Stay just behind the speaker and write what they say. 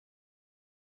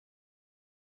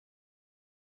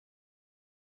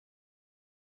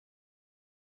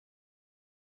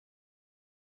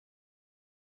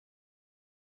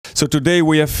So today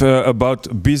we have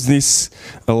about business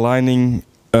aligning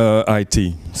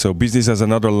IT. So business has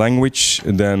another language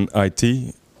than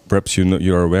IT. Perhaps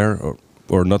you're aware,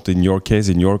 or not in your case,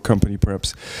 in your company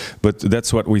perhaps, but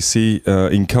that's what we see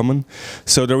in common.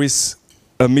 So there is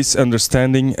a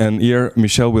misunderstanding, and here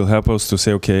Michel will help us to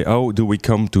say, okay, how do we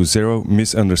come to zero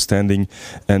misunderstanding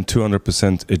and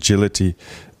 200% agility?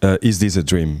 Is this a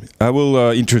dream? I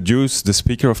will introduce the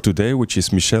speaker of today, which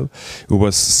is Michel, who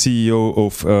was CEO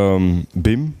of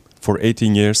BIM for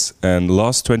 18 years, and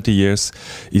last 20 years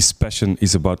his passion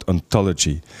is about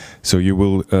ontology. So you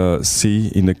will see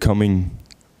in the coming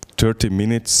 30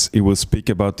 minutes, he will speak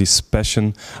about this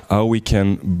passion, how we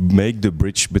can make the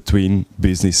bridge between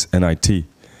business and IT.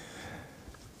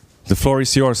 The floor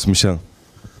is yours, Michel.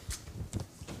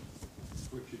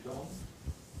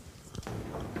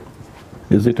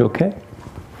 Is it okay?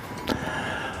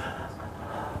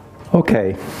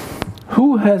 Okay.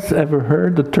 Who has ever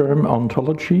heard the term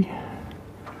ontology?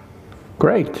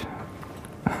 Great.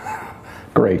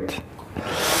 Great.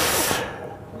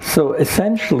 So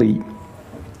essentially,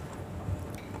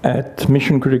 at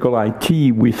Mission Critical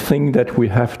IT, we think that we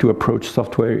have to approach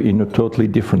software in a totally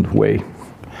different way,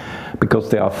 because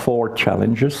there are 4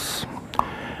 challenges.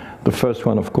 The first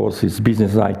one, of course, is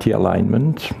business IT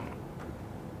alignment.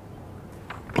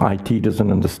 IT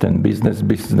doesn't understand business,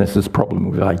 business has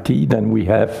problem with IT. Then we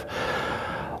have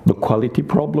the quality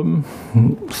problem.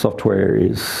 Software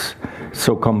is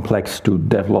so complex to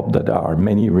develop that there are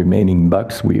many remaining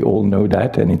bugs. We all know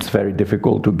that, and it's very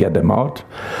difficult to get them out.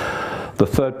 The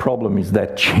third problem is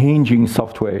that changing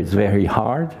software is very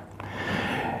hard.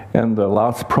 And the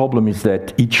last problem is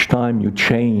that each time you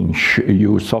change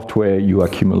your software, you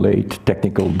accumulate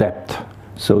technical debt.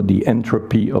 So the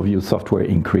entropy of your software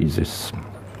increases.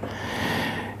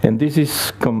 And this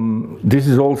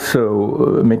is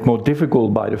also made more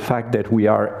difficult by the fact that we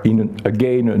are in,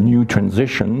 again, a new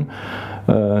transition.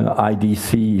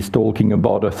 IDC is talking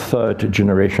about a 3rd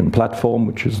generation platform,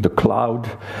 which is the cloud.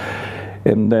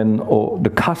 And then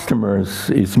the customers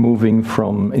is moving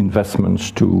from investments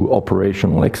to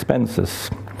operational expenses,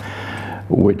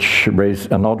 which raise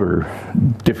another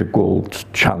difficult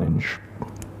challenge.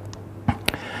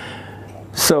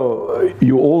 So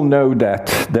you all know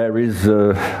that there is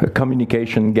a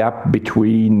communication gap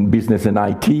between business and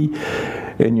IT.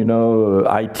 And you know,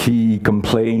 IT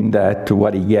complain that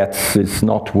what he gets is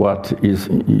not what is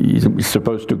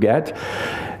supposed to get.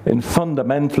 And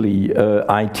fundamentally,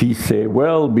 IT say,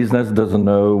 well, business doesn't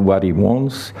know what he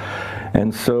wants.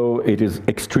 And so it is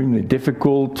extremely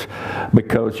difficult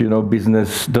because, you know,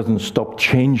 business doesn't stop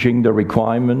changing the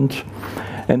requirement.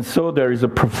 And so there is a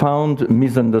profound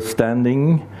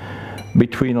misunderstanding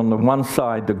between, on the one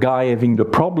side, the guy having the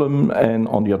problem, and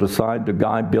on the other side, the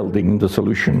guy building the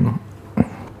solution.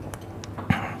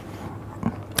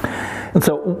 And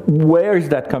so where is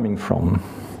that coming from?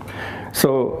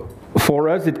 So for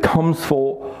us, it comes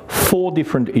for 4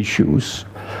 different issues.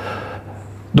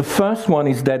 The first one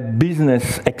is that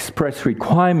business express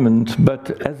requirement,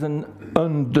 but hasn't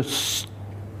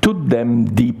understood them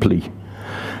deeply.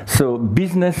 So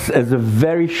business has a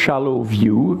very shallow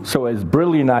view, so has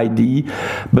brilliant idea,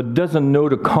 but doesn't know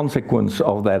the consequence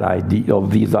of that idea,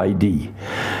 of this idea.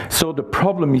 So the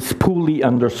problem is poorly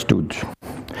understood.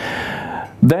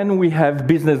 Then we have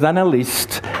business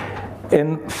analysts,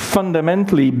 and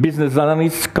fundamentally business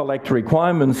analysts collect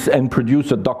requirements and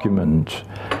produce a document.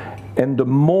 And the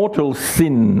mortal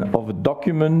sin of a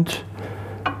document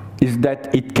is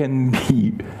that it can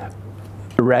be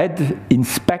read,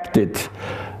 inspected,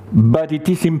 but it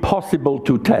is impossible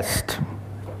to test.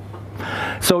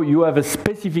 So you have a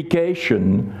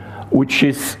specification which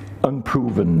is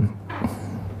unproven.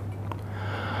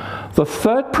 The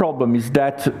third problem is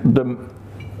that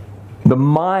the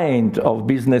mind of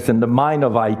business and the mind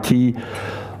of IT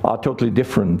are totally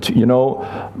different. You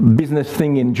know, business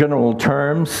think in general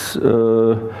terms,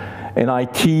 and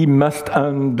IT must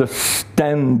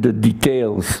understand the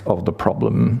details of the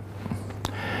problem.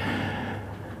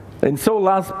 And so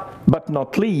last but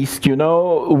not least, you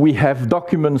know, we have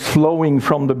documents flowing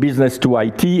from the business to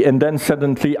IT, and then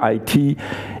suddenly IT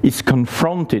is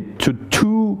confronted to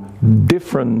 2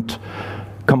 different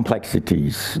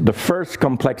complexities. The first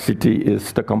complexity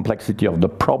is the complexity of the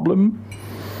problem,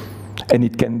 and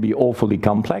it can be awfully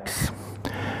complex.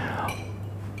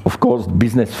 Of course,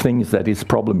 business thinks that its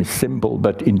problem is simple,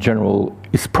 but in general,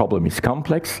 its problem is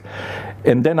complex.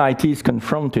 And then IT is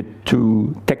confronted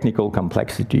to technical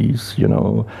complexities. You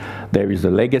know, there is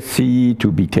a legacy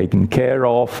to be taken care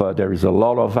of. There is a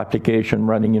lot of application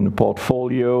running in the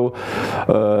portfolio.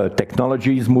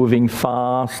 Technology is moving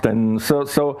fast, and so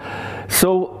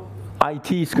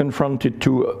IT is confronted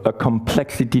to a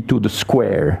complexity to the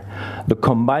square, the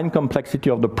combined complexity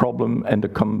of the problem and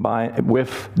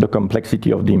with the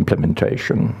complexity of the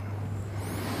implementation.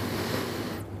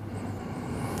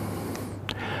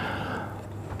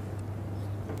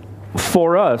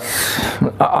 For us,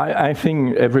 I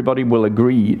think everybody will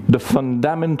agree, the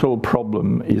fundamental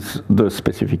problem is the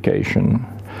specification.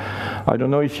 I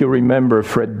don't know if you remember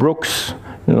Fred Brooks,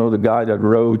 you know, the guy that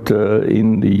wrote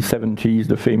in the 70s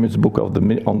the famous book on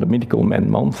the Mythical Man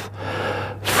Month.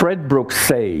 Fred Brooks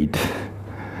said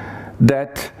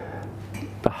that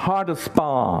the hardest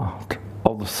part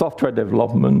of the software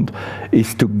development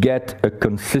is to get a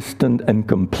consistent and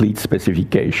complete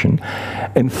specification.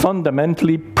 And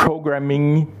fundamentally,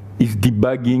 programming is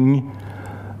debugging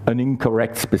an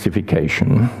incorrect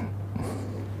specification.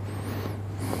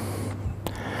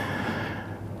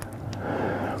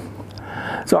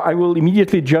 So I will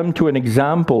immediately jump to an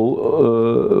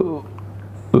example,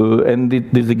 and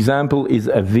this example is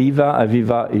Aviva.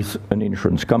 Aviva is an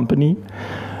insurance company,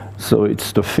 so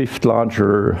it's the 5th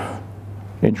largest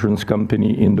insurance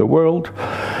company in the world.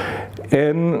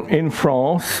 And in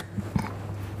France,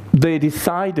 they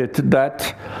decided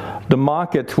that the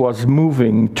market was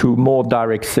moving to more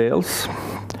direct sales,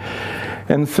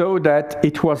 and so that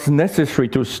it was necessary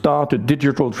to start a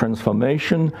digital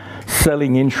transformation,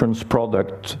 selling insurance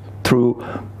products through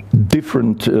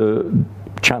different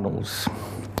channels.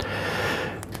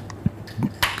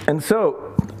 And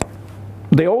so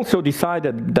they also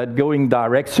decided that going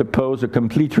direct supposed a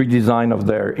complete redesign of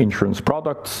their insurance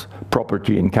products,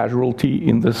 property and casualty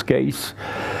in this case.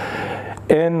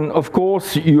 And of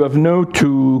course, you have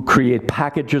to create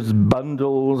packages,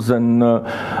 bundles, and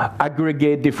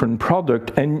aggregate different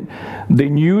products. And they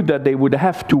knew that they would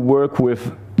have to work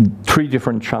with 3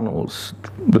 different channels.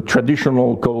 The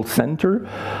traditional call center,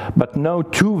 but now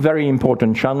 2 very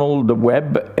important channels, the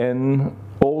web and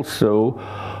also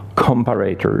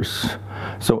comparators.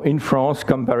 So in France,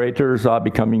 comparators are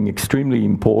becoming extremely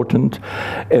important,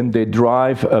 and they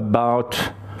drive about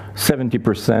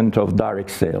 70% of direct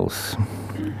sales.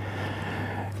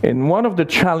 And one of the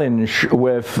challenges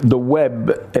with the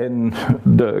web and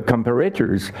the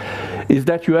comparators is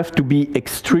that you have to be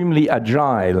extremely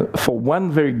agile for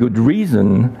one very good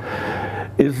reason,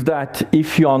 is that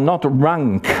if you are not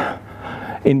ranked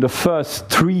in the first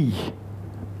 3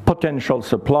 potential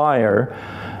supplier,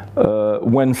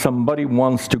 when somebody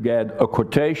wants to get a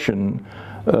quotation,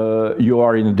 you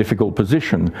are in a difficult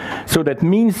position. So that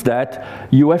means that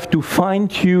you have to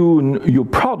fine-tune your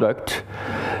product,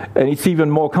 and it's even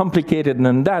more complicated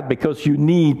than that because you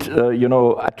need,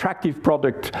 attractive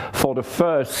product for the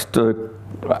first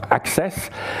access,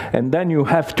 and then you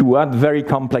have to add very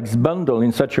complex bundle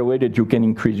in such a way that you can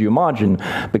increase your margin,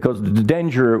 because the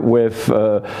danger with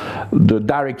the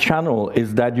direct channel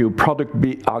is that your product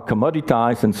are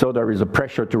commoditized, and so there is a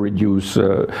pressure to reduce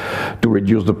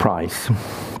the price.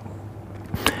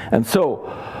 And so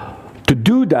to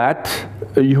do that,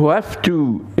 you have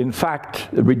to, in fact,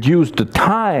 reduce the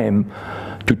time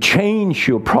to change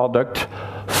your product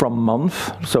from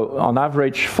month. So on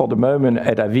average, for the moment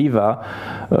at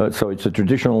Aviva, so it's a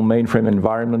traditional mainframe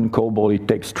environment, COBOL, it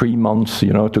takes 3 months,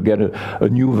 to get a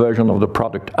new version of the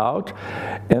product out.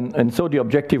 And so the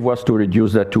objective was to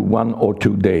reduce that to 1 or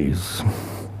 2 days.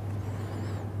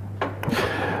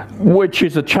 Which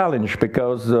is a challenge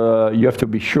because you have to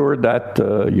be sure that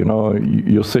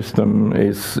your system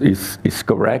is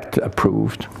correct,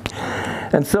 approved.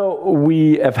 And so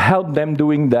we have helped them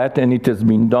doing that, and it has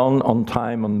been done on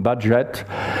time, on budget,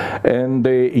 and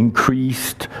they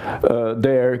increased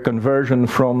their conversion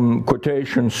from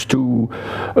quotations to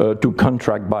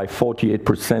contract by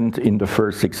 48% in the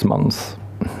first 6 months.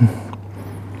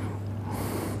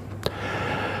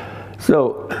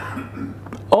 So,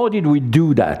 how did we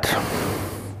do that?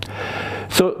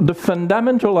 So the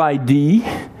fundamental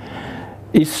idea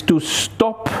is to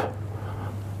stop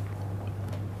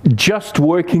just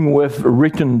working with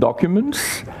written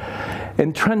documents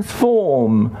and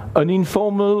transform an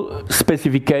informal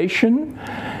specification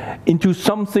into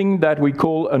something that we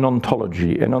call an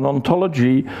ontology. And an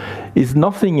ontology is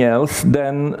nothing else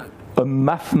than a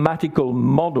mathematical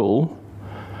model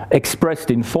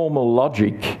expressed in formal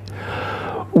logic,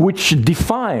 which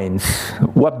defines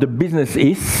what the business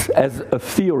is as a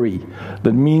theory.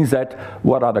 That means that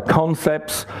what are the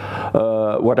concepts,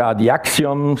 what are the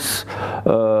axioms,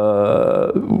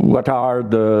 what are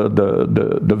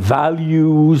the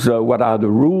values, what are the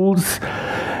rules.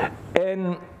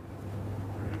 And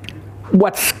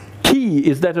what's key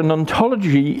is that an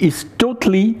ontology is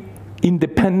totally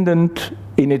independent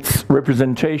in its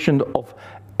representation of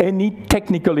any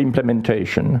technical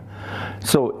implementation.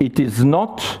 So it is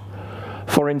not,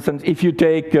 for instance, if you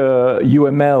take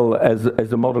UML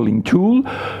as a modeling tool,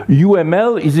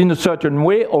 UML is in a certain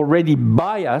way already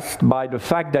biased by the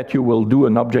fact that you will do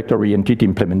an object-oriented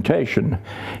implementation.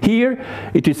 Here,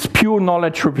 it is pure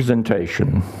knowledge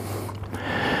representation.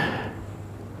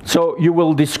 So you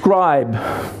will describe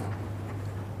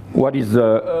what is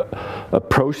a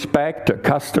prospect, a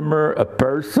customer, a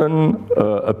person,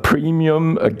 a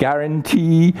premium, a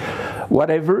guarantee,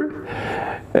 whatever.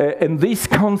 And these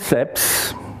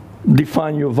concepts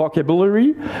define your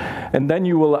vocabulary, and then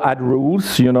you will add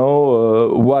rules, you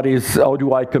know, how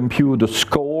do I compute the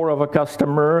score of a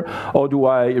customer, how do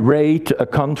I rate a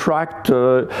contract,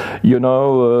 you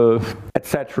know,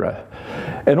 etc.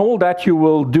 And all that you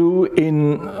will do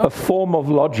in a form of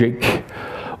logic,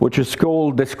 which is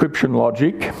called description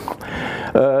logic,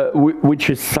 which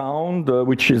is sound,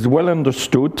 which is well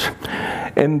understood.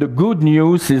 And the good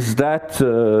news is that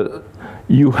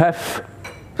you have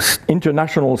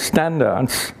international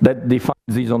standards that define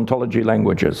these ontology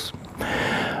languages.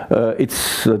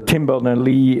 It's Tim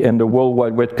Berners-Lee and the World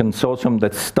Wide Web Consortium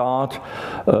that start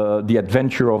the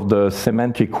adventure of the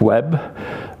semantic web.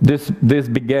 This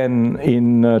began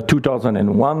in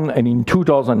 2001, and in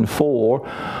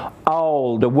 2004,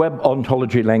 all the web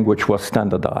ontology language was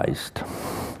standardized.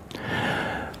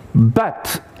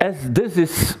 But as this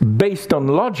is based on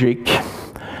logic,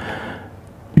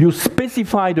 you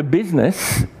specify the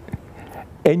business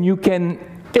and you can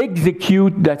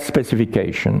execute that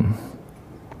specification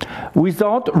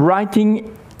without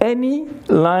writing any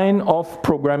line of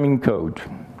programming code.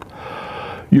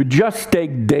 You just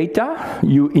take data,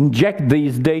 you inject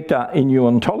these data in your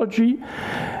ontology,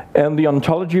 and the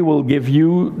ontology will give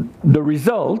you the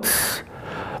results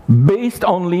based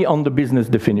only on the business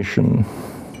definition.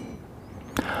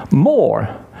 More,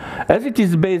 as it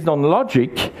is based on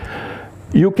logic,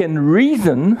 you can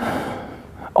reason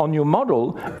on your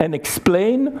model and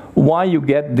explain why you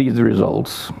get these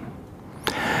results.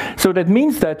 So that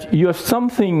means that you have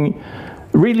something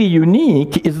really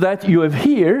unique, is that you have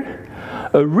here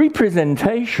a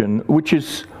representation which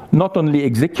is not only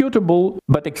executable,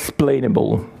 but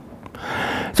explainable.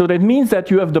 So that means that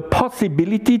you have the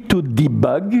possibility to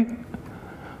debug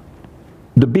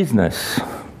the business.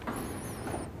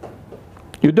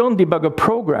 You don't debug a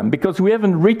program, because we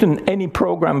haven't written any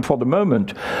program for the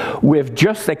moment. We have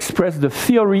just expressed the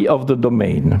theory of the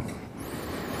domain.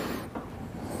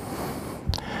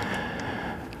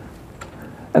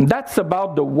 And that's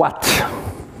about the what.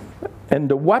 And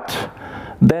the what,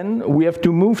 then we have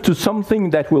to move to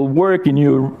something that will work in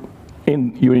your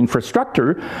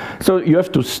infrastructure. So you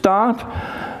have to start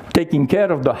taking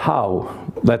care of the how.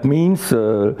 That means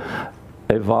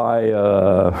have I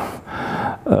a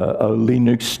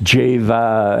Linux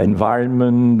Java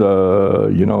environment?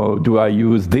 You know, do I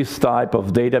use this type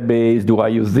of database? Do I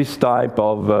use this type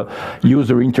of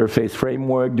user interface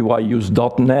framework? Do I use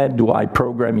 .NET? Do I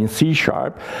program in C#?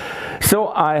 So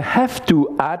I have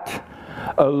to add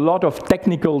a lot of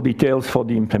technical details for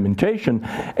the implementation,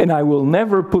 and I will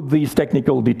never put these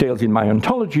technical details in my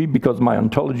ontology, because my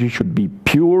ontology should be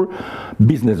pure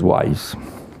business-wise.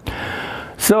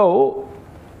 So,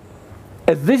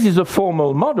 as this is a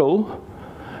formal model,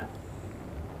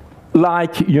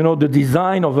 like, you know, the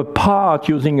design of a part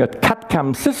using a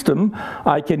CAD/CAM system,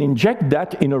 I can inject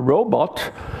that in a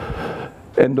robot,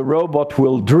 and the robot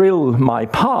will drill my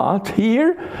part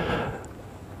here.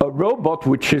 A robot,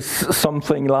 which is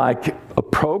something like a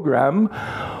program,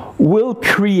 will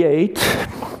create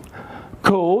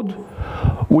code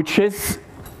which is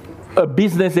a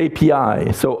business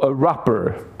API, so a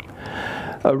wrapper.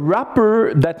 A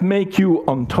wrapper that makes you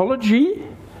ontology,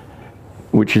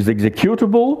 which is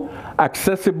executable,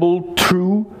 accessible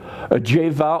through a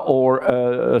Java or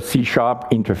a C#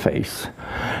 interface.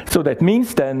 So that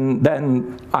means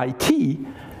then IT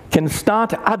can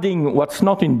start adding what's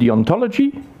not in the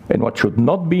ontology, and what should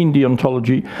not be in the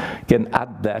ontology, can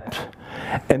add that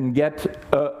and get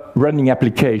a running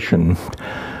application.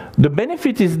 The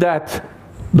benefit is that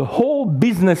the whole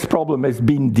business problem has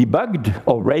been debugged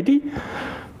already,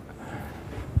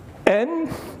 and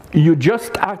you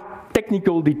just add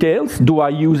technical details. Do I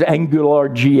use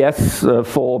AngularJS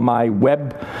for my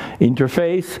web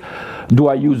interface? Do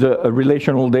I use a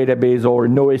relational database or a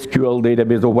NoSQL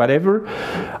database or whatever?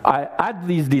 I add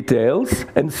these details,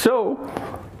 and so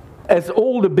as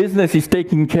all the business is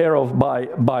taken care of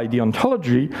by the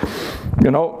ontology,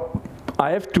 you know,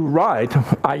 I have to write,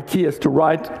 IT has to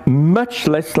write much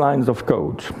less lines of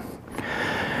code.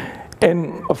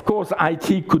 And of course,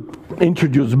 IT could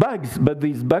introduce bugs, but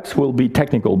these bugs will be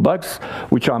technical bugs,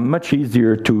 which are much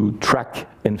easier to track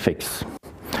and fix.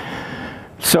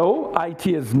 So IT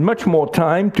has much more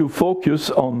time to focus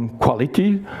on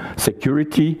quality,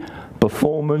 security,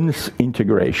 performance,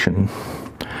 integration.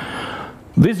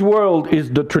 This world is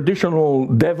the traditional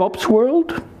DevOps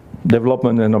world,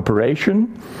 development and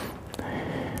operation.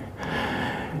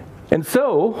 And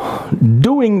so,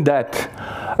 doing that,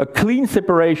 a clean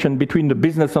separation between the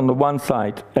business on the one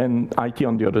side and IT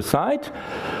on the other side,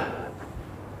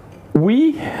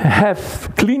 we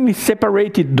have cleanly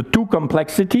separated the two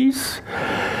complexities,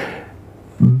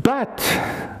 but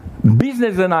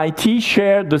business and IT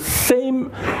share the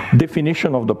same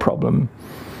definition of the problem.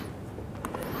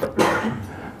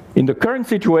 In the current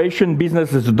situation,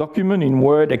 business is a document in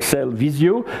Word, Excel,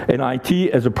 Visio, and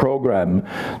IT as a program.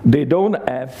 They don't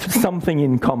have something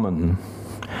in common.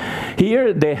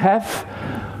 Here they have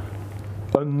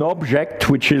an object,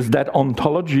 which is that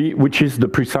ontology, which is the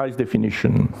precise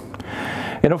definition.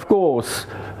 And of course,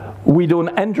 we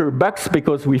don't enter bugs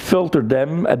because we filter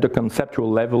them at the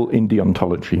conceptual level in the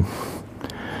ontology.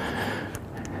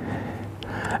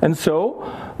 And so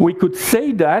we could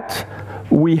say that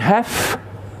we have,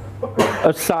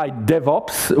 aside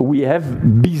DevOps, we have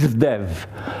BizDev,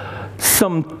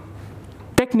 some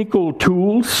technical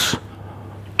tools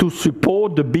to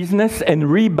support the business and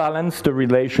rebalance the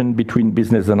relation between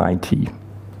business and IT.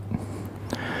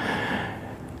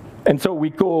 And so we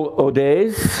call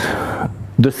ODEs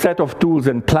the set of tools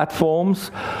and platforms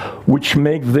which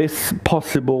make this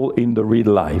possible in the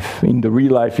real life. In the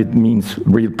real life, it means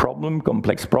real problem,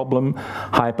 complex problem,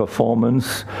 high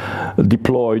performance,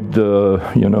 deployed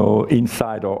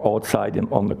inside or outside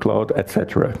on the cloud,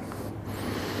 etc.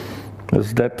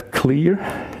 Is that clear?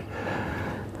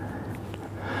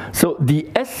 So the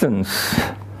essence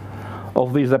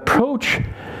of this approach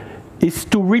is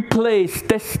to replace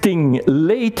testing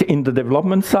late in the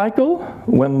development cycle,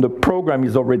 when the program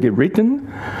is already written,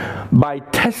 by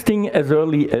testing as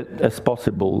early as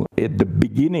possible at the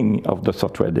beginning of the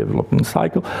software development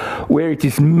cycle, where it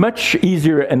is much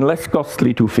easier and less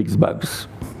costly to fix bugs.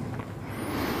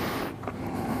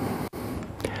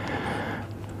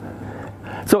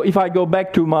 So if I go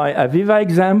back to my Aviva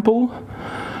example,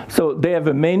 so they have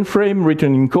a mainframe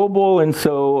written in COBOL, and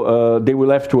so they will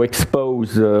have to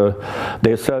expose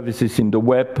their services in the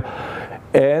web.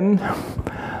 And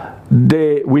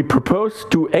we propose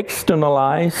to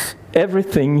externalize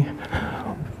everything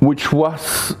which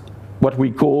was what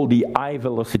we call the high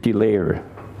velocity layer.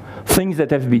 Things that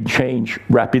have been changed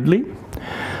rapidly.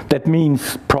 That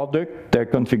means product, their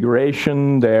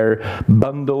configuration, their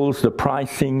bundles, the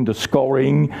pricing, the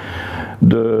scoring,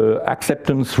 the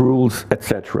acceptance rules,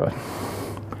 etc.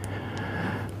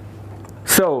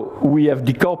 So we have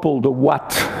decoupled the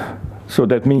what, so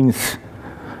that means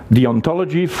the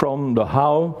ontology from the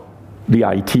how, the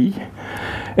IT.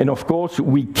 And of course,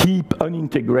 we keep an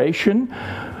integration,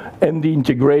 and the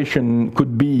integration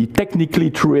could be technically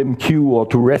through MQ or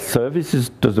to REST services,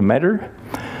 doesn't matter.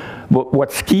 But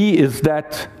what's key is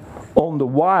that on the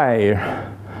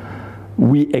wire,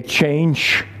 we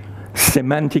exchange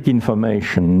semantic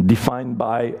information defined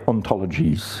by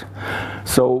ontologies.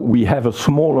 So we have a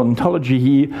small ontology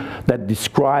here that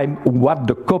describes what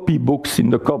the copybooks in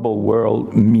the COBOL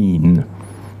world mean.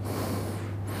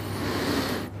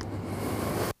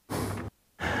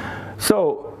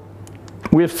 So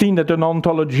we have seen that an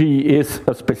ontology is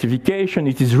a specification.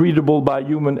 It is readable by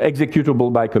human, executable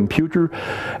by computer.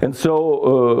 And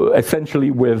so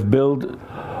essentially we have built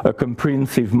a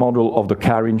comprehensive model of the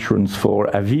car insurance for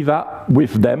Aviva,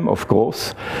 with them, of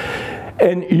course.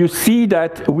 And you see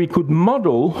that we could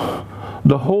model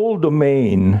the whole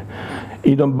domain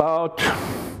in about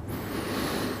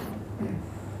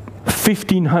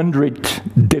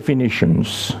 1,500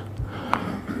 definitions,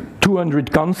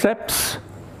 200 concepts,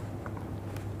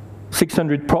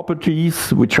 600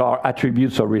 properties, which are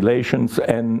attributes or relations,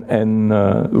 and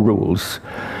rules.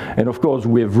 And of course,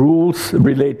 we have rules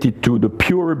related to the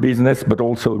pure business, but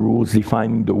also rules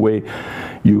defining the way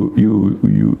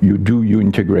you do your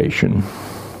integration.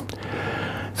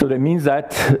 So that means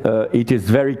that it is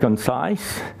very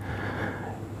concise.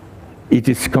 It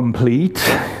is complete.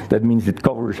 That means it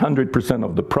covers 100%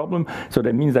 of the problem. So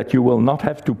that means that you will not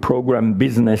have to program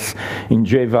business in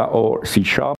Java or C#.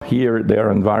 Here,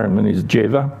 their environment is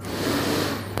Java.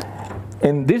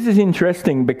 And this is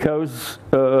interesting because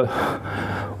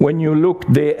when you look,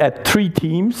 they had 3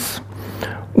 teams,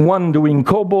 one doing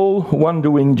COBOL, one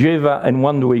doing Java, and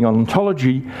one doing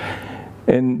ontology.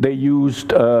 And they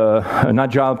used an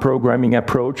agile programming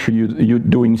approach, you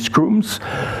doing scrums.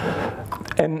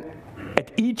 And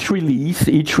each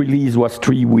release was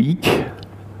 3 weeks.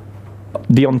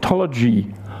 The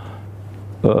ontology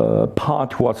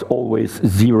part was always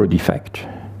 0 defect,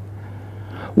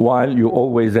 while you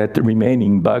always had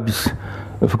remaining bugs,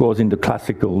 of course, in the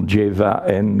classical Java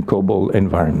and COBOL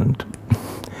environment.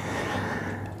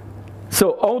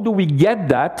 So how do we get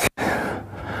that?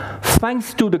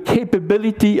 Thanks to the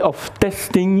capability of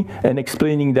testing and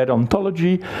explaining that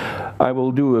ontology, I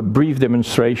will do a brief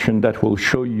demonstration that will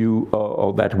show you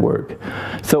how that works.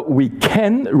 So we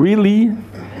can really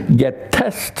get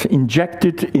tests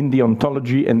injected in the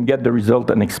ontology and get the result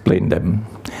and explain them.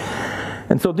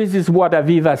 And so this is what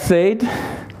Aviva said,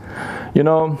 you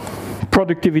know,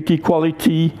 productivity,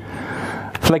 quality,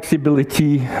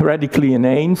 flexibility, radically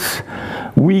enhance.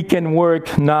 We can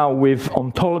work now with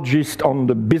ontologists on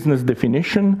the business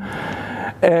definition,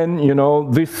 and you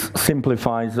know, this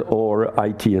simplifies our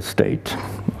IT estate.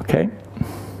 Okay?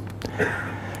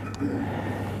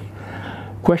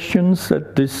 Questions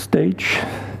at this stage?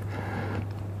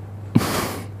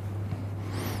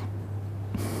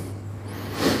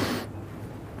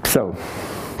 So,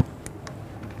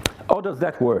 how does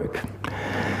that work?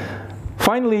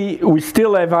 Finally, we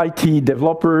still have IT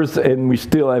developers and we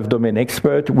still have domain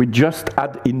experts. We just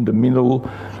add in the middle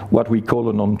what we call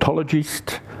an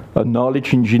ontologist, a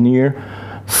knowledge engineer,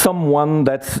 someone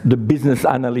that's the business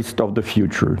analyst of the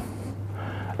future.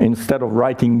 Instead of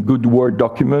writing good Word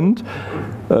document,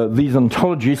 these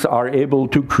ontologists are able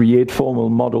to create formal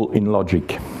model in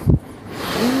logic.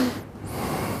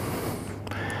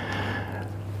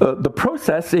 The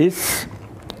process is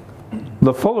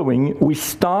the following. We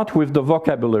start with the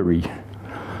vocabulary.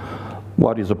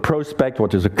 What is a prospect?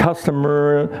 What is a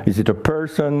customer? Is it a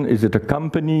person? Is it a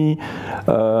company?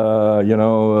 What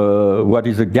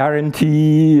is a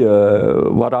guarantee?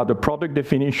 What are the product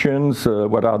definitions?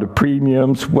 What are the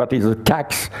premiums? What is a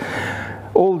tax?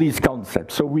 All these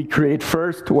concepts. So we create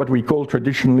first what we call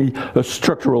traditionally a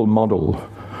structural model.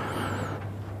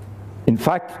 In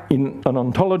fact, an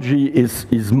ontology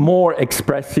is more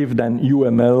expressive than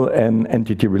UML and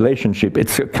entity relationship.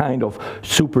 It's a kind of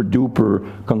super duper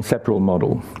conceptual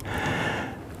model.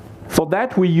 For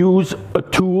that, we use a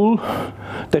tool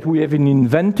that we have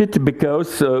invented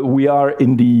because we are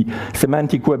in the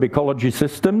semantic web ecology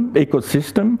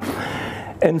ecosystem.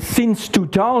 And since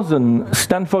 2000,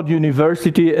 Stanford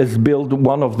University has built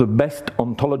one of the best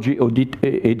ontology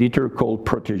editor called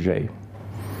Protégé.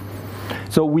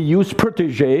 So we use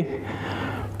Protégé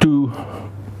to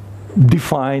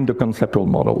define the conceptual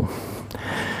model.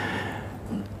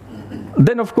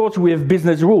 Then, of course, we have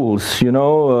business rules. You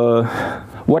know,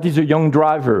 what is a young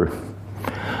driver?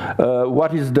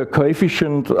 What is the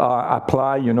coefficient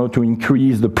apply, you know, to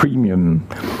increase the premium?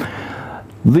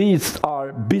 These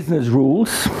are business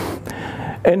rules.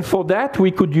 And for that,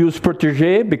 we could use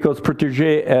Protégé, because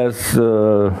Protégé has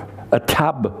a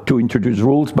tab to introduce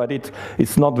rules, but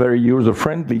it's not very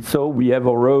user-friendly. So we have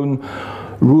our own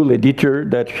rule editor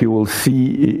that you will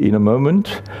see in a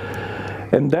moment.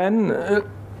 And then,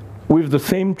 with the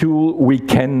same tool, we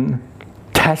can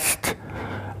test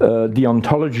the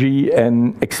ontology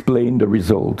and explain the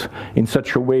result in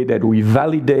such a way that we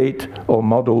validate our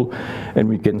model and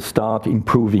we can start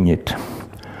improving it.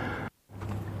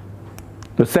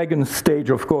 The second stage,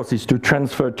 of course, is to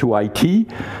transfer to IT.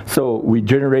 So we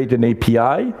generate an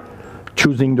API,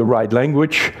 choosing the right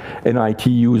language, and IT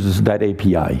uses that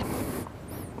API.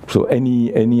 So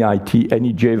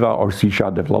any Java or C#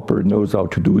 developer knows how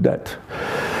to do that.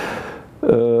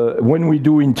 When we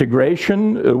do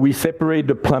integration, we separate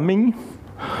the plumbing,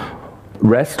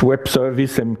 REST, web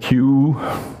service, MQ,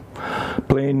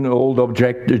 plain old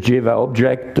object, Java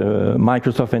object,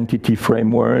 Microsoft Entity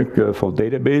Framework for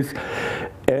database,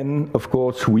 and of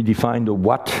course we define the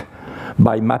what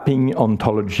by mapping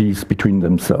ontologies between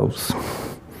themselves.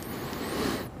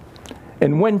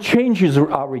 And when changes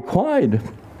are required,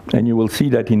 and you will see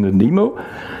that in the demo,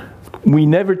 we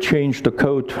never change the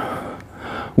code.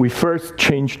 We first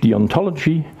change the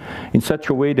ontology in such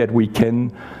a way that we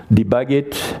can debug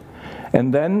it,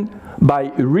 and then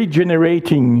by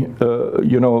regenerating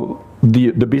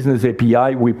the business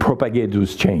API, we propagate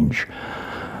those change.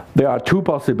 There are two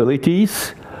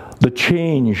possibilities. The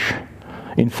change,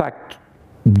 in fact,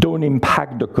 don't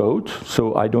impact the code,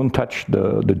 so I don't touch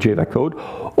the Java code,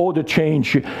 or the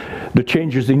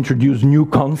changes introduce new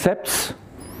concepts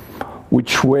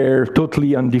which were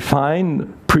totally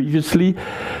undefined previously,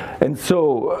 and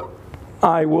so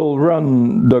I will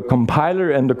run the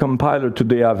compiler, and the compiler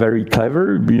today are very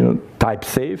clever, type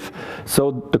safe,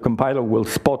 so the compiler will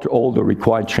spot all the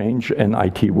required change and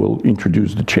IT will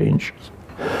introduce the changes.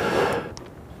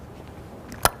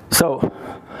 So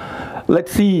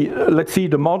let's see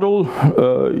the model.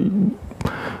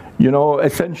 You know,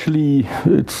 essentially,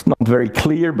 it's not very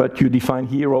clear, but you define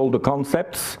here all the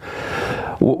concepts.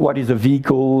 What is a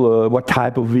vehicle? What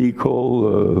type of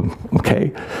vehicle?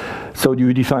 Okay. So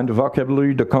you define the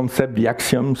vocabulary, the concept, the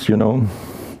axioms, you know.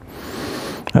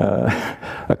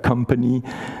 A company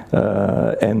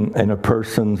and a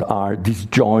person are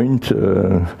disjoint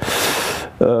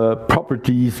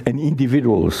properties and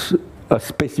individuals. A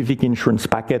specific insurance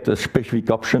packet, a specific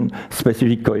option,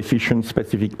 specific coefficient,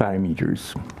 specific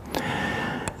parameters.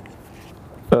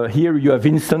 Here you have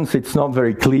instance, it's not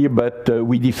very clear, but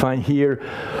we define here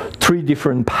 3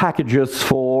 different packages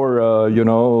for, you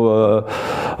know,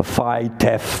 fight,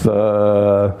 theft,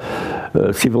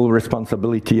 civil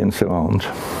responsibility, and so on.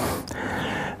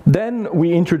 Then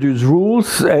we introduce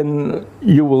rules, and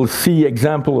you will see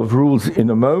example of rules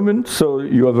in a moment. So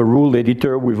you have a rule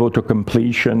editor with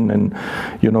auto-completion and,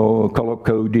 you know, color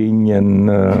coding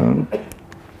and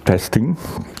testing.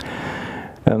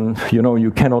 And, you know,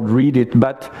 you cannot read it,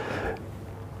 but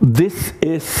this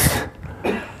is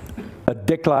a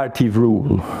declarative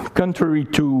rule. Contrary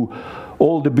to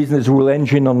all the business rule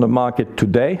engine on the market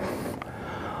today,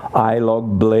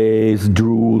 iLog, Blaze,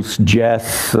 Drools,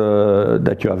 Jess,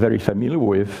 that you are very familiar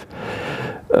with.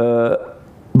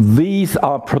 These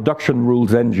are production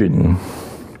rules engine.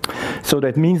 So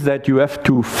that means that you have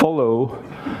to follow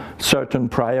certain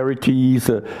priorities.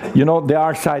 You know, there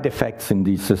are side effects in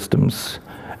these systems,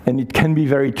 and it can be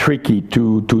very tricky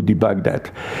to debug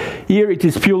that. Here it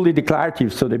is purely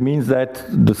declarative, so that means that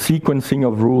the sequencing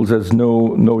of rules has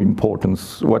no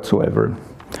importance whatsoever.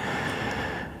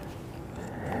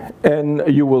 And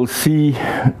you will see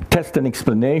test and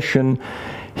explanation.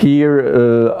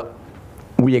 Here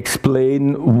we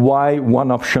explain why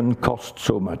one option costs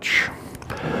so much.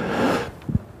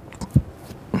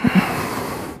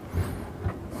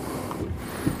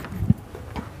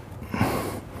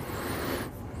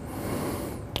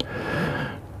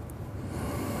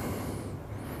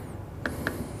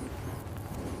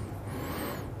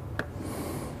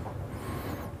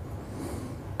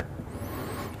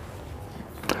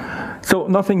 So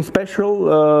nothing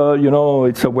special, you know,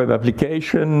 it's a web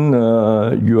application,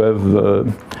 you have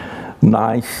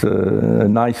nice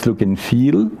look and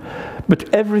feel,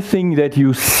 but everything that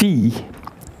you see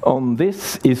on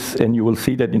this is, and you will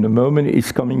see that in a moment,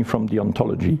 is coming from the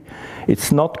ontology.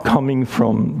 It's not coming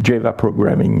from Java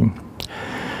programming.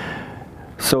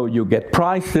 So you get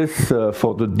prices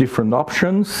for the different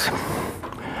options.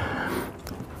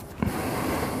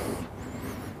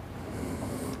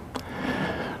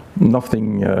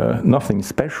 Nothing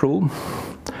special.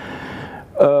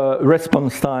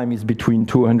 Response time is between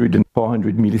 200 and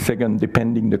 400 milliseconds,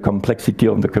 depending the complexity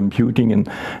of the computing,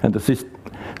 and the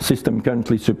system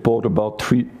currently supports about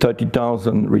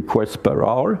 30,000 requests per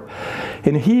hour.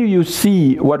 And here you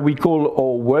see what we call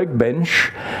our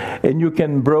workbench, and you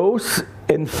can browse,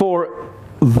 and for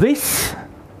this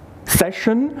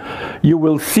session, you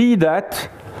will see that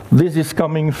this is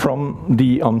coming from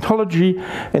the ontology,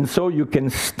 and so you can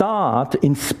start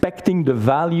inspecting the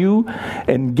value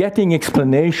and getting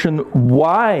explanation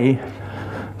why,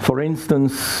 for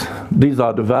instance, these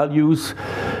are the values.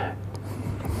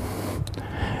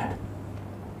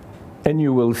 And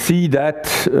you will see that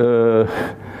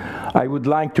I would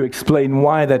like to explain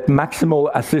why that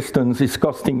maximal assistance is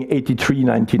costing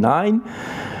 $83.99.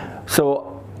 So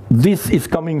this is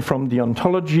coming from the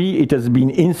ontology. It has been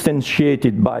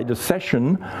instantiated by the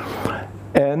session,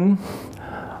 and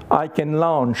I can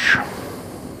launch.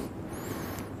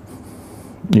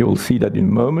 You will see that in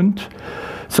a moment.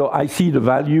 So I see the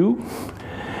value,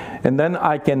 and then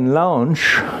I can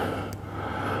launch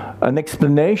an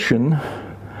explanation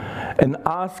and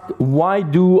ask, why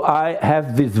do I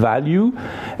have this value?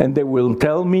 And they will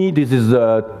tell me this is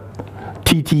a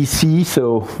TTC,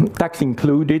 so tax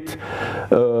included,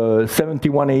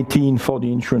 7118 for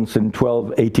the insurance and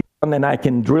 1281, and I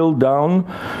can drill down,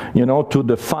 you know, to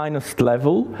the finest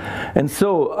level. And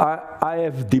so I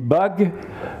have debugged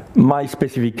my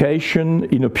specification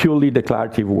in a purely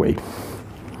declarative way.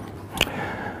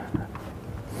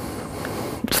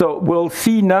 So we'll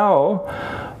see now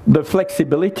the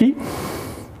flexibility.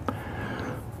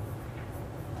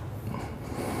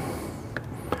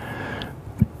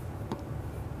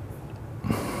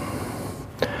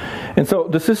 And so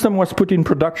the system was put in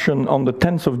production on the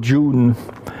 10th of June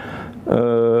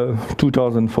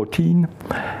 2014,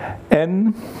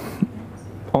 and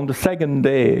on the second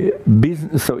day,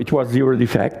 so it was zero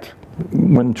defect,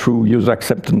 went through user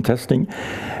acceptance testing,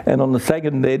 and on the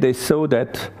second day they saw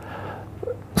that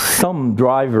some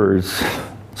drivers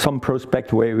some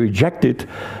prospects were rejected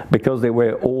because they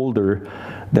were older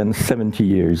than 70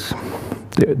 years.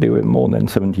 They were more than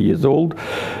 70 years old,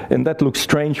 and that looks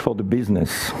strange for the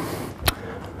business.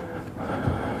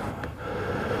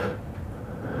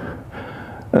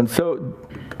 And so,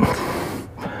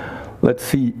 let's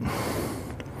see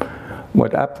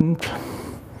what happened.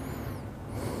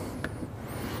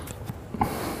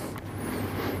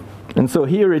 And so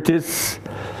here it is,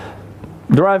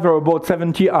 driver about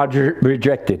 70 are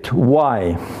rejected.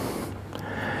 Why?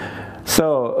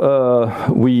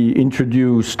 So we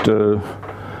introduced a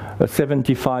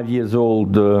 75 years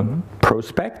old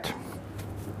prospect.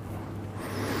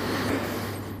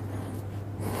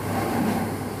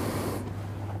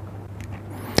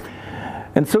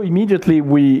 And so immediately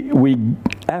we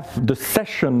have the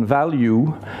session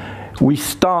value. We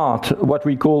start what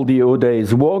we call the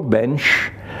ODay's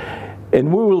workbench,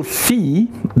 and we will see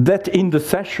that in the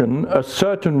session a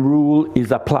certain rule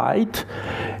is applied,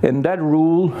 and that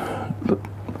rule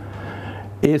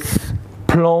is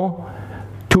plan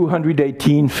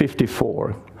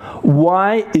 218.54.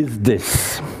 Why is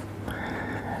this?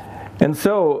 And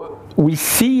so we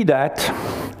see that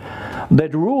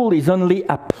rule is only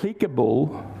applicable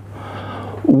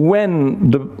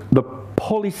when the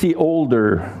policy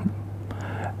holder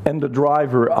and the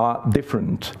driver are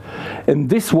different. And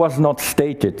this was not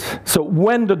stated. So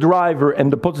when the driver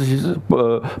and the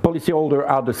policyholder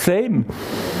are the same,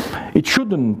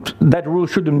 that rule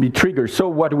shouldn't be triggered. So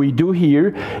what we do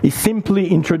here is simply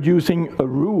introducing a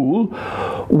rule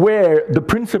where the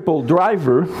principal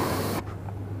driver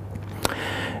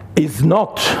is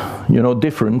not,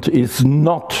 different, is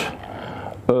not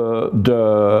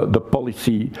the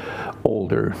policy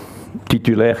holder,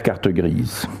 titulaire carte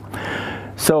grise.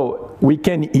 So we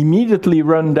can immediately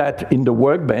run that in the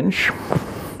workbench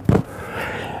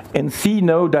and see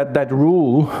now that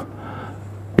rule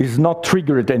is not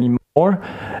triggered anymore,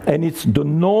 and it's the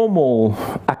normal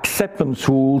acceptance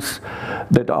rules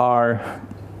that are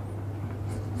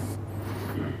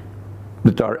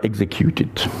executed.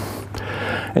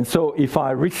 And so if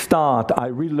I restart, I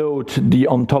reload the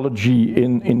ontology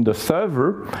in the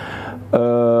server,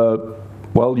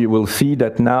 well, you will see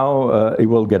that now it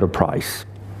will get a price.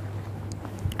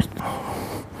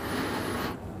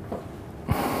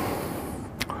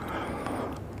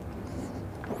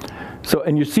 So,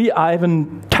 and you see I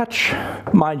haven't touched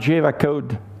my Java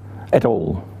code at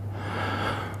all.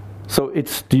 So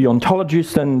it's the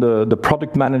ontologists and the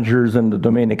product managers and the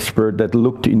domain expert that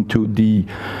looked into the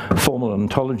formal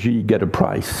ontology get a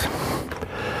price.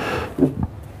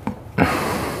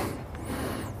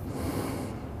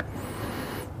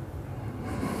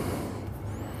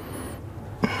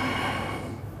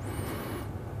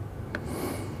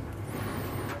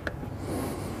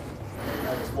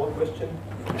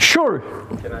 Sure.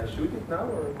 Can I shoot it now,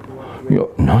 or do you want to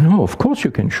wait? No, of course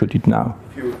you can shoot it now.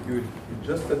 If you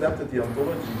just adapted the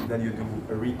ontology, then you do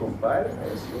a recompile, I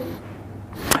assume?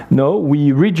 No,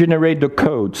 we regenerate the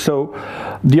code. So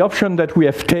the option that we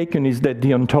have taken is that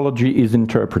the ontology is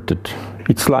interpreted.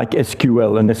 It's like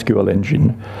SQL, an SQL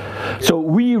engine. So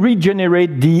we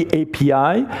regenerate the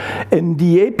API, and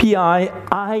the API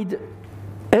hides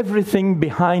everything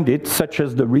behind it, such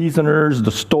as the reasoners,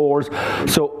 the stores,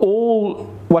 so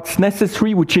all what's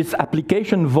necessary, which is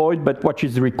application void, but what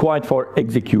is required for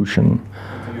execution.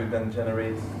 Do you then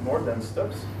generate more than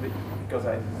stubs? Because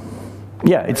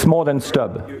yeah, it's more than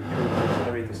stub. You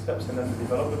generate the stubs, and then the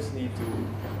developers need to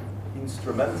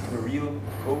instrument the real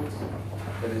code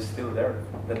that is still there,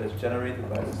 that is generated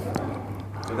by the stub.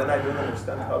 So then I don't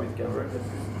understand how it can work.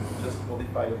 Just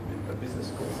modify a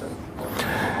business concept.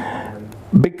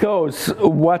 Because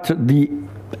what the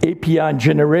API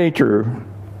generator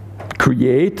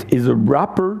creates is a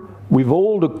wrapper with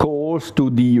all the calls to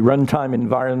the runtime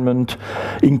environment,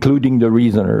 including the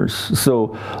reasoners.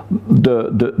 So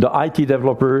the IT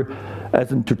developer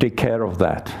hasn't to take care of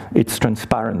that. It's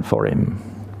transparent for him.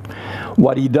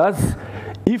 What he does,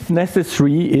 if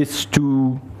necessary, is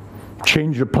to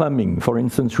change the plumbing. For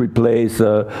instance, replace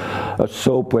a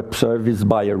SOAP web service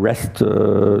by a REST,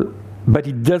 but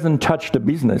it doesn't touch the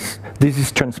business. This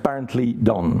is transparently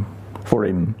done for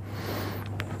him.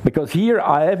 Because here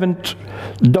I haven't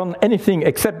done anything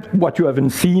except what you haven't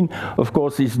seen, of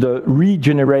course, is the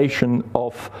regeneration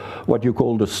of what you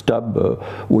call the stub,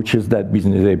 which is that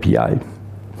business API.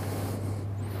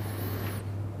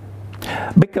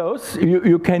 Because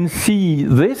you can see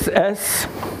this as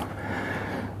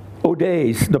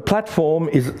Nowadays, the platform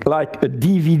is like a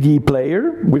DVD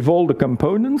player with all the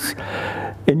components,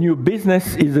 and your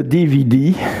business is a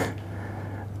DVD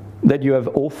that you have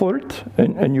authored,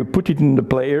 and you put it in the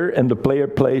player, and the player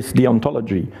plays the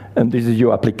ontology, and this is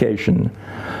your application.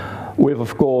 With,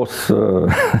 of course,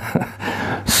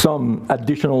 some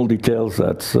additional details,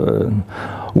 that's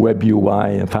web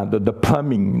UI, in fact, the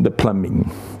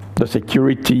plumbing, the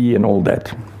security, and all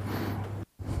that.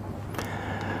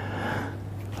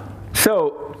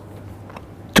 So,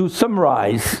 to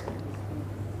summarize,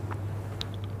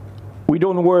 we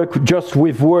don't work just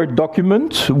with Word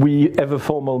documents. We have a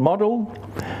formal model,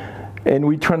 and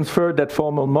we transfer that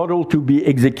formal model to be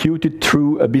executed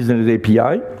through a business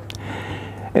API.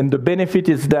 And the benefit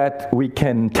is that we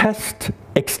can test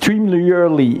extremely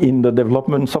early in the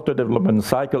software development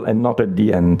cycle and not at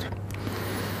the end.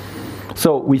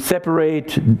 So we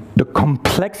separate the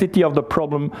complexity of the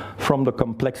problem from the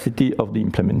complexity of the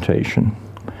implementation.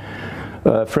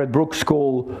 Fred Brooks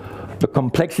called the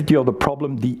complexity of the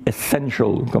problem the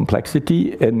essential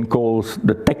complexity, and calls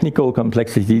the technical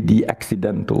complexity the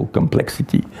accidental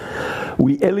complexity.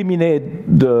 We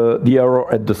eliminate the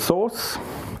error at the source.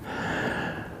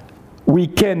 We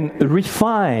can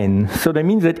refine, so that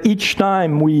means that each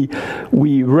time we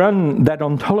run that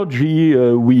ontology,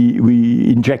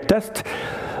 we inject test,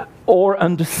 our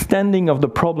understanding of the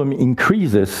problem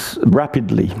increases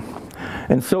rapidly.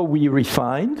 And so we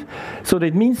refined, so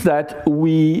that means that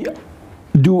we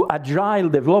do agile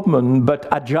development,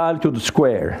 but agile to the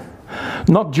square.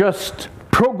 Not just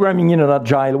programming in an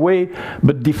agile way,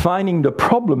 but defining the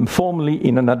problem formally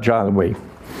in an agile way.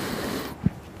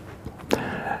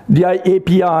 The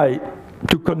API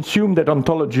to consume that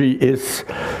ontology is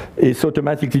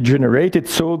automatically generated,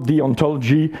 so the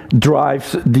ontology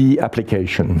drives the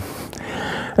application.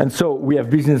 And so we have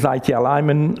business IT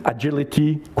alignment,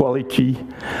 agility, quality.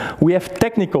 We have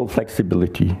technical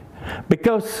flexibility.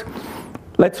 Because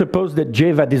let's suppose that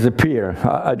Java disappear.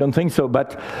 I don't think so,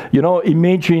 but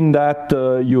imagine that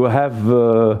you have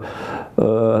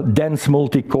a dense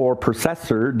multi-core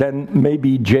processor, then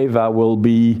maybe Java will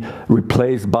be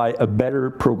replaced by a better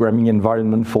programming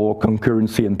environment for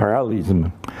concurrency and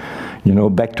parallelism.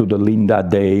 Back to the Linda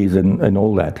days and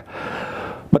all that.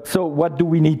 But so what do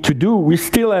we need to do? We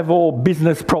still have our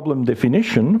business problem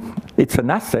definition. It's an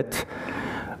asset.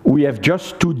 We have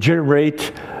just to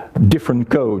generate different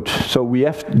code. So we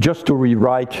have just to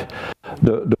rewrite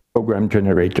the program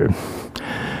generator.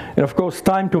 And of course,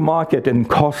 time to market and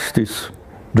cost is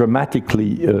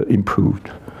dramatically improved.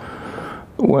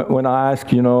 When I ask,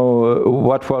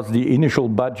 what was the initial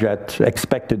budget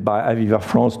expected by Aviva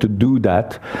France to do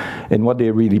that, and what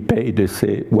they really paid, they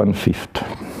say 1/5.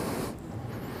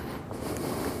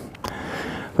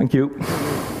 Thank you.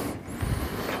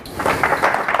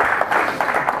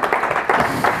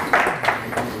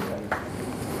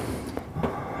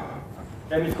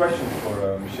 Any questions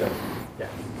for Michel? Yeah.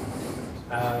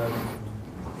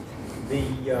 The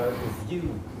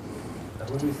view,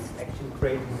 who is actually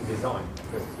creating the design?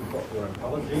 Because you've got your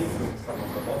ontology, some of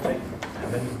the logic,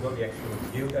 and then you've got the actual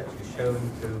view that you're shown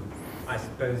to, I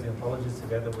suppose, the ontology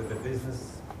together with the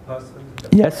business person?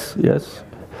 Yes, yes.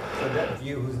 Yeah. So that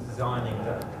view, who's designing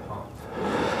that part?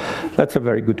 That's a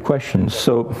very good question.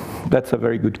 So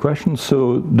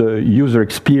the user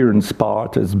experience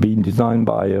part has been designed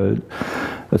by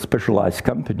a specialized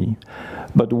company.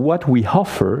 But what we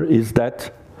offer is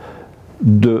that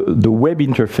the web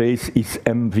interface is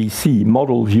MVC,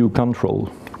 Model View Control.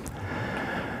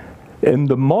 And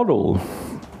the model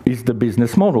is the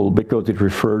business model because it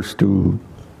refers to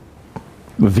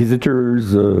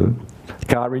visitors,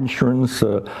 car insurance,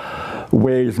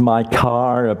 where is my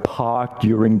car parked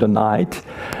during the night,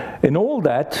 and all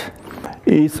that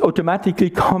is automatically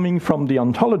coming from the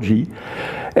ontology.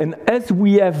 And as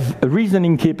we have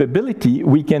reasoning capability,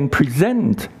 we can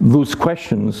present those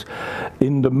questions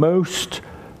in the most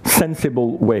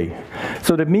sensible way.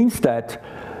 So that means that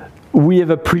we have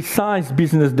a precise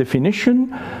business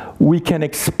definition. We can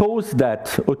expose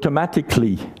that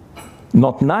automatically,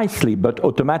 not nicely, but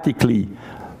automatically,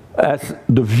 as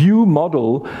the view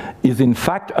model is in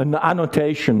fact an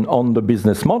annotation on the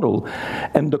business model,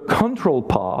 and the control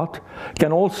part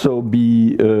can also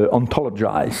be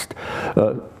ontologized.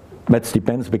 That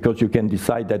depends, because you can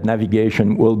decide that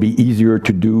navigation will be easier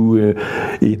to do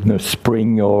in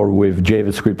Spring or with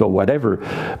JavaScript or whatever.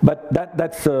 But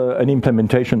that's an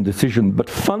implementation decision. But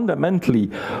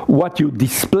fundamentally, what you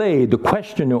display, the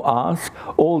question you ask,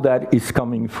 all that is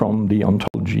coming from the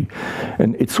ontology.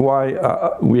 And it's why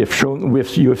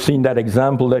you have seen that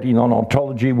example that in an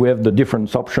ontology we have the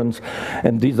different options,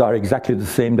 and these are exactly the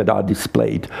same that are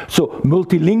displayed. So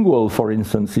multilingual, for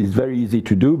instance, is very easy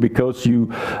to do because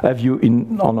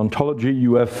on ontology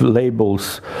you have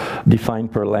labels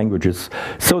defined per languages.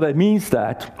 So that means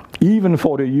that even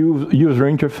for the user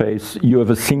interface, you have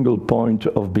a single point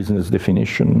of business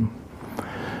definition.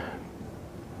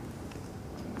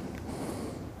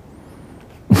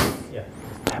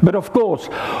 But of course,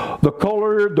 the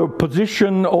color, the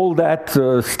position, all that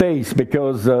stays,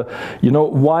 because you know,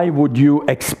 why would you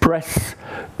express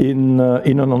in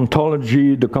an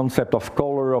ontology the concept of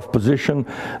color, of position?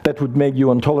 That would make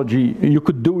you ontology. You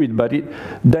could do it, but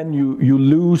then you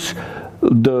lose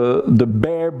the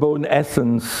bare bone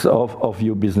essence of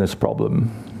your business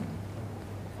problem.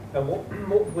 And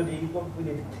what would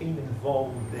the team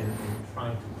involved in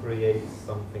trying to create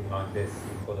something like this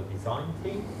for the design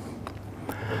team?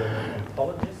 For an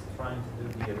ontologist trying to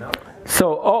do the analysis?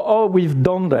 So we've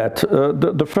done that.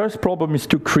 The first problem is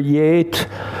to create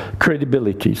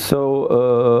credibility.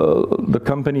 So the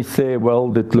companies say, well,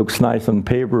 that looks nice on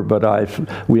paper, but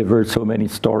we have heard so many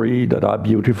stories that are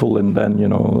beautiful, and then, you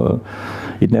know,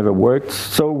 it never worked.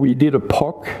 So we did a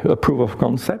POC, a proof of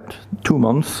concept, 2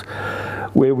 months,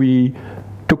 where we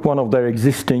took one of their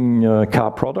existing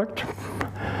car product.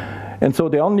 And so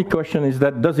the only question is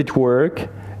that, does it work?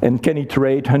 And can it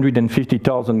rate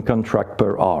 150,000 contracts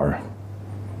per hour?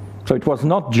 So it was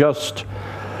not just,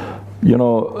 you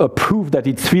know, a proof that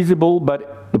it's feasible,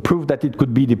 but a proof that it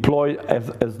could be deployed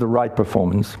as the right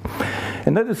performance.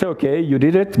 And then they say, okay, you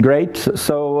did it, great.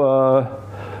 So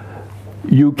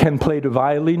you can play the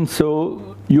violin,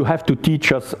 so you have to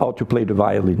teach us how to play the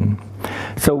violin.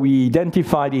 So we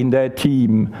identified in their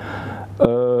team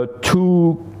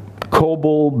 2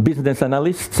 COBOL business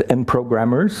analysts and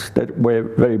programmers that were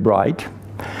very bright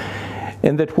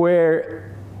and that were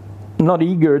not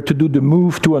eager to do the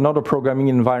move to another programming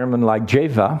environment like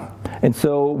Java. And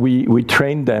so we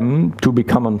trained them to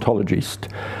become ontologists.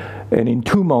 And in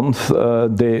 2 months,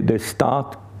 they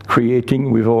start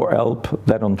creating, with our help,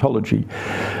 that ontology.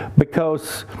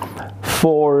 Because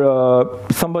for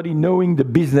somebody knowing the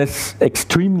business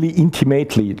extremely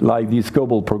intimately, like these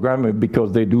COBOL programmers,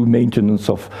 because they do maintenance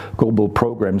of COBOL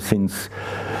programs since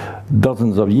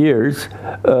dozens of years,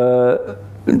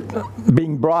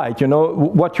 being bright, you know,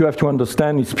 what you have to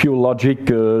understand is pure logic,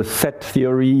 set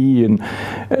theory,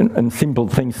 and simple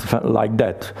things like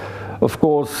that. Of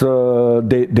course,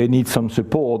 they need some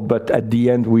support, but at the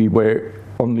end we were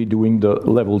only doing the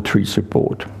level 3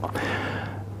 support.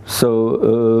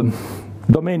 So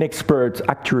domain experts,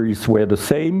 actuaries were the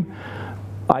same.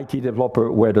 IT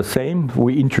developer were the same.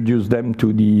 We introduced them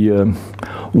to the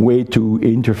way to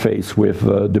interface with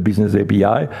the business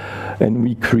API, and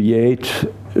we create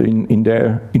in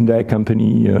their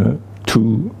company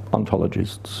 2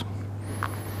 ontologists.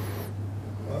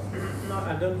 Well, no,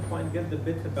 I don't quite get the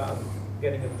bit about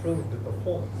getting approved the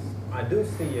performance. I do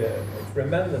see a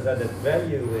tremendous added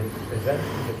value in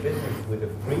presenting the business with a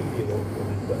preview of what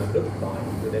it's going to look like,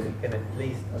 so that it can at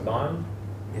least align.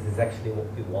 This is actually what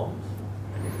we want.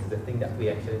 This is the thing that we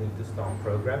actually need to start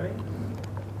programming.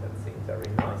 That seems very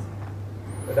nice.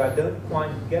 But I don't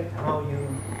quite get how you,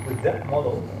 with that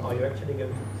model, are you actually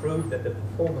going to prove that the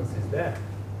performance is there?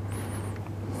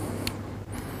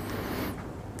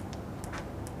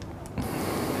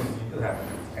 And you do have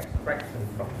an extraction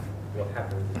from what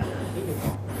happens in the beginning.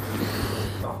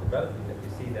 Start developing that, you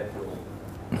see that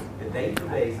the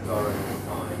databases are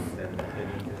assigned, and you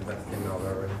need to invest in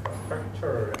other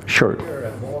infrastructure, and sure, bigger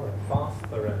and more and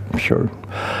faster. And sure.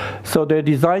 So the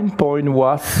design point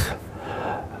was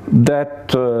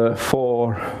that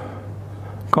for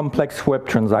complex web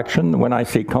transaction, when I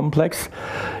say complex,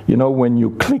 you know, when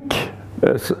you click,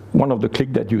 one of the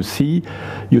click that you see,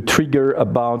 you trigger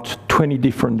about 20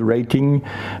 different rating,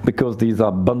 because these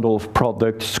are bundle of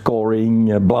products, scoring,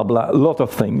 blah, blah, a lot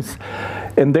of things.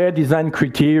 And their design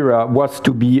criteria was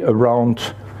to be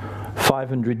around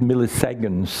 500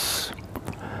 milliseconds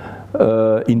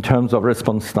in terms of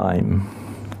response time.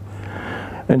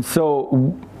 And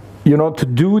so, you know, to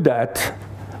do that,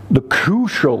 the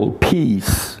crucial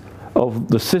piece of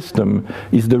the system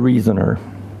is the reasoner.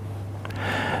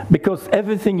 Because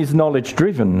everything is knowledge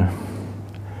driven.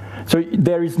 So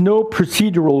there is no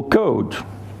procedural code.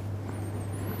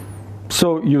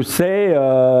 So you say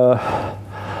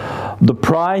the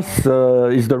price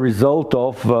is the result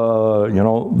of you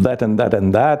know, that and that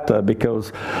and that,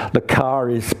 because the car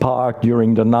is parked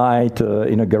during the night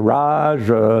in a garage,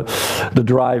 the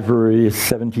driver is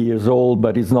 70 years old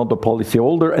but is not the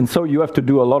policyholder, and so you have to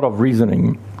do a lot of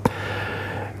reasoning.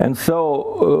 And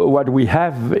so what we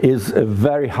have is a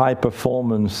very high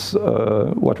performance,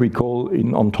 what we call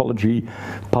in ontology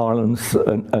parlance,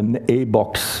 an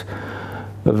A-box,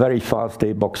 a very fast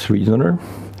A-box reasoner,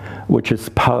 which is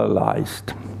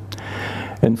parallelized.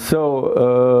 And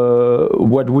so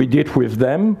what we did with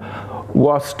them,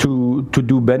 was to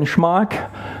do benchmark,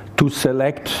 to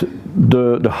select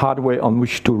the hardware on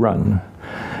which to run.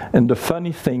 And the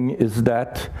funny thing is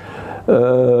that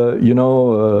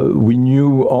we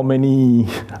knew how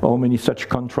many such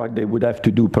contracts they would have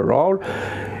to do per hour,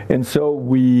 and so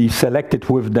we selected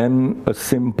with them a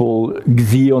simple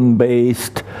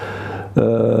Xeon-based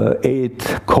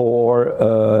 8-core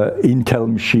Intel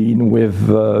machine with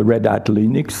Red Hat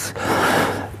Linux,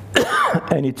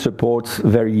 and it supports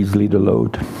very easily the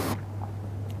load.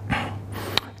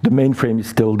 The mainframe is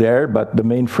still there, but the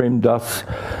mainframe does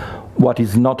what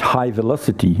is not high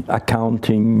velocity,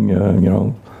 accounting,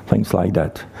 things like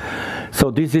that. So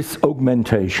this is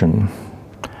augmentation.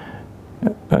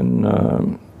 And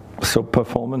so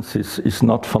performance is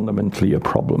not fundamentally a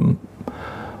problem,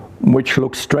 which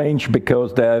looks strange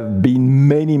because there have been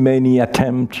many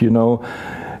attempts,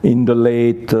 in the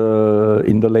late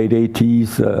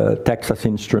 80s, Texas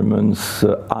Instruments,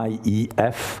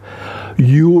 IEF,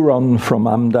 Huron from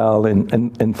Amdahl,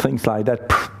 and things like that,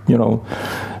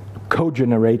 code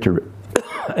generator,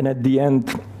 and at the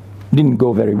end didn't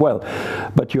go very well.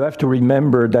 But you have to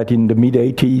remember that in the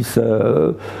mid-80s,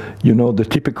 the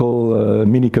typical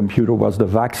mini computer was the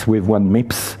VAX with 1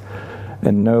 MIPS,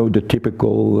 and now the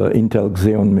typical Intel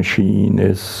Xeon machine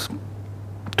is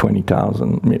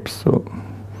 20,000 MIPS.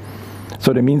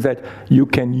 So that means that you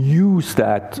can use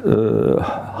that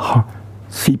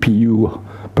CPU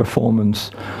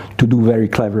performance to do very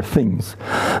clever things.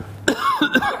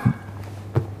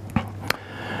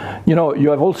 You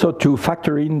have also to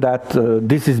factor in that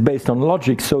this is based on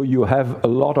logic, so you have a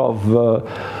lot of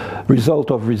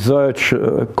result of research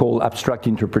called abstract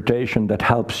interpretation that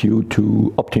helps you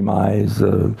to optimize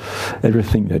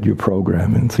everything that you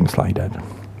program and things like that.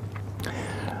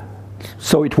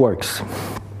 So it works.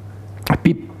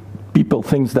 People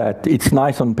think that it's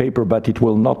nice on paper, but it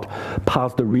will not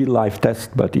pass the real-life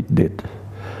test, but it did.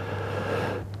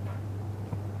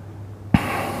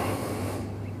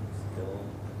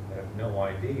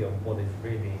 Of what is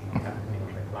really happening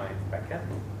on the client's backend.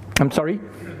 I'm sorry?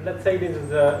 Let's say this is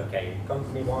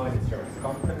company-wide insurance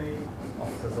company,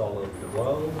 offices all over the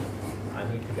world. I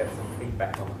need to get some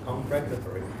feedback on the contract that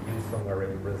are introduced somewhere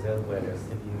in Brazil where they're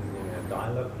still using a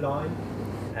dial-up line,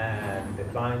 and the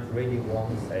client really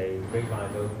wants a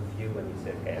grid-line overview, and you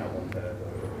say, okay, I want a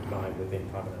reply within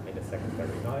 500 milliseconds,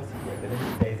 very nice. You have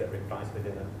the days that replies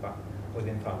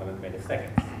within 500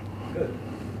 milliseconds. Good.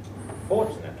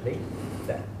 Fortunately,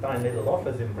 that tiny little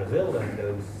office in Brazil and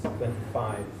those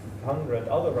 2,500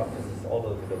 other offices all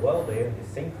over the world, they only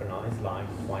synchronize like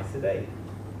twice a day.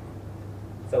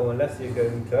 So unless you're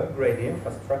going to upgrade the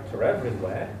infrastructure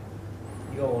everywhere,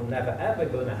 you're never ever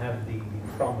going to have the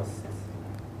promised.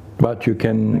 But you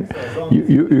can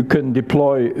you can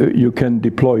deploy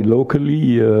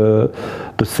locally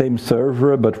the same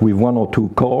server, but with 1 or 2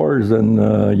 cores, and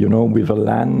with a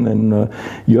LAN, and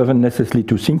you haven't necessarily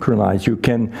to synchronize. You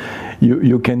can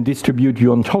distribute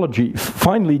your ontology.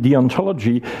 Finally, the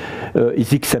ontology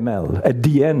is XML. At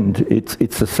the end,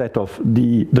 it's a set of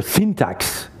the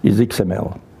syntax is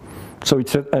XML, so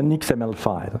it's an XML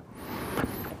file.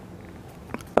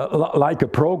 Like a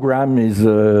program is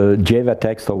Java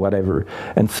text or whatever.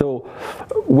 And so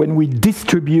when we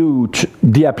distribute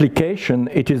the application,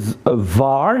 it is a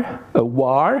var, a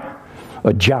war,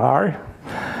 a jar,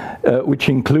 which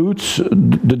includes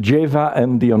the Java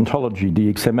and the ontology,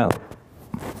 the XML.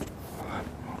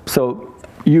 So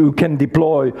you can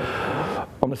deploy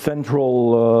on a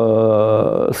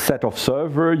central set of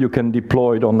server, you can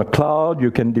deploy it on the cloud, you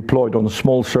can deploy it on a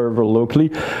small server locally.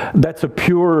 That's a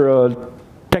pure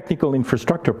technical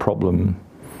infrastructure problem.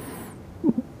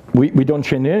 We don't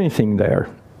change anything there.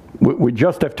 We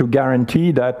just have to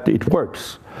guarantee that it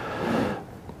works.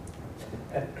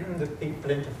 And the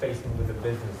people interfacing with the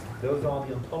business, those are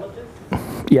the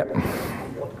ontologists? Yeah.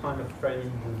 What kind of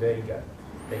training do they get?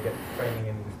 They get training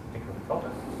in this particular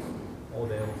product? Or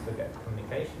they also get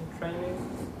communication training?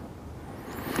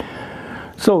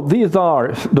 So these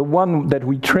are, the one that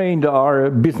we trained are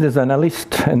business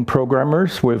analysts and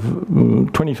programmers with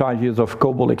 25 years of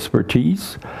COBOL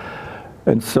expertise.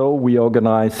 And so we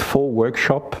organized 4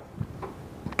 workshops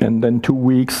and then 2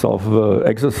 weeks of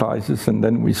exercises, and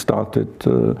then we started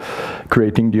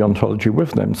creating the ontology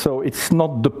with them. So it's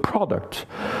not the product.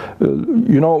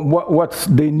 What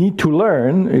they need to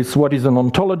learn is what is an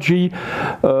ontology,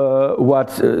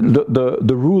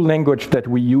 the rule language that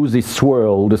we use is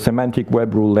Swirl, the semantic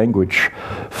web rule language.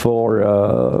 For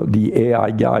the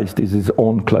AI guys, this is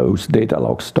on-close data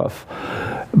log stuff.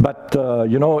 But,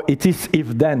 it is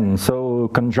if-then, so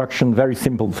conjunction, very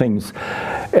simple things.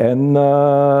 And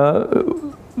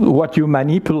what you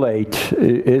manipulate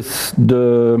is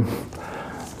the,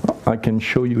 I can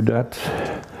show you that.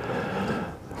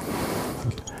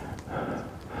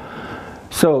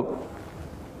 So,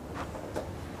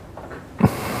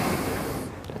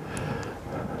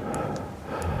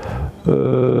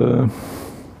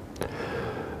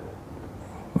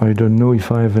 I don't know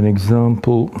if I have an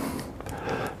example.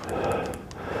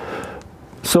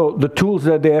 So the tools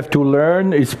that they have to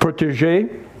learn is Protégé.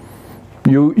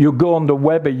 You go on the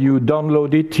web and you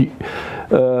download it,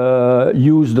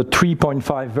 use the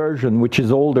 3.5 version, which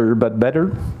is older but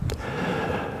better.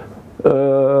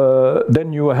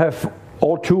 Then you have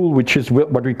our tool, which is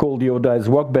what we call the ODAS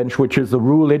Workbench, which is the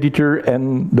rule editor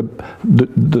and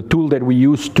the tool that we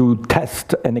use to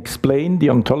test and explain the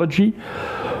ontology.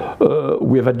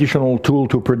 We have additional tool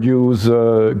to produce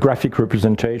graphic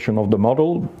representation of the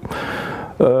model.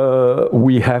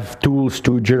 We have tools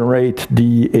to generate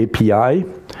the API.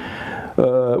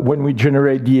 When we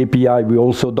generate the API, we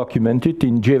also document it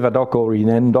in JavaDoc or in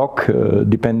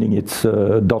NDoc, depending it's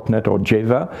 .NET or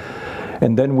Java.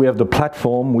 And then we have the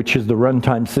platform, which is the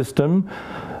runtime system,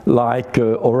 like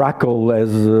Oracle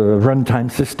as a runtime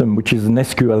system, which is an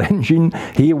SQL engine.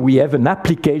 Here we have an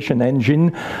application engine,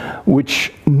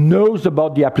 which knows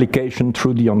about the application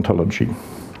through the ontology.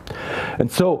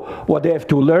 And so what they have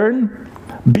to learn,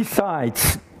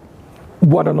 besides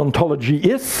what an ontology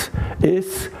is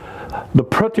the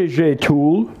Protégé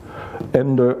tool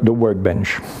and the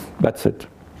workbench. That's it.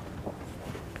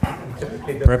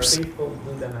 Perhaps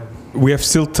we have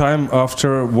still time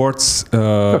afterwards.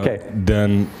 Okay.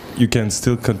 Then you can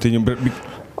still continue. But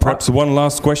perhaps one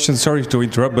last question. Sorry to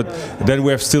interrupt, but then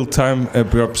we have still time.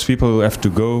 Perhaps people have to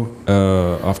go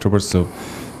afterwards. So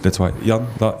that's why. Jan,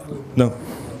 no.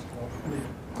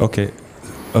 Okay.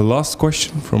 A last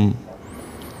question from.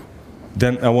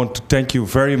 Then I want to thank you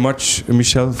very much,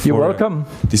 Michel, for You're welcome.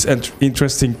 This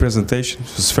interesting presentation.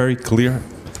 It was very clear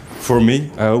for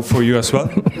me. I hope for you as well.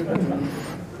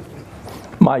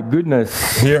 My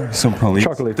goodness. Here, some pralines.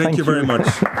 Chocolate. Thank you very much.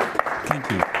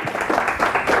 Thank you.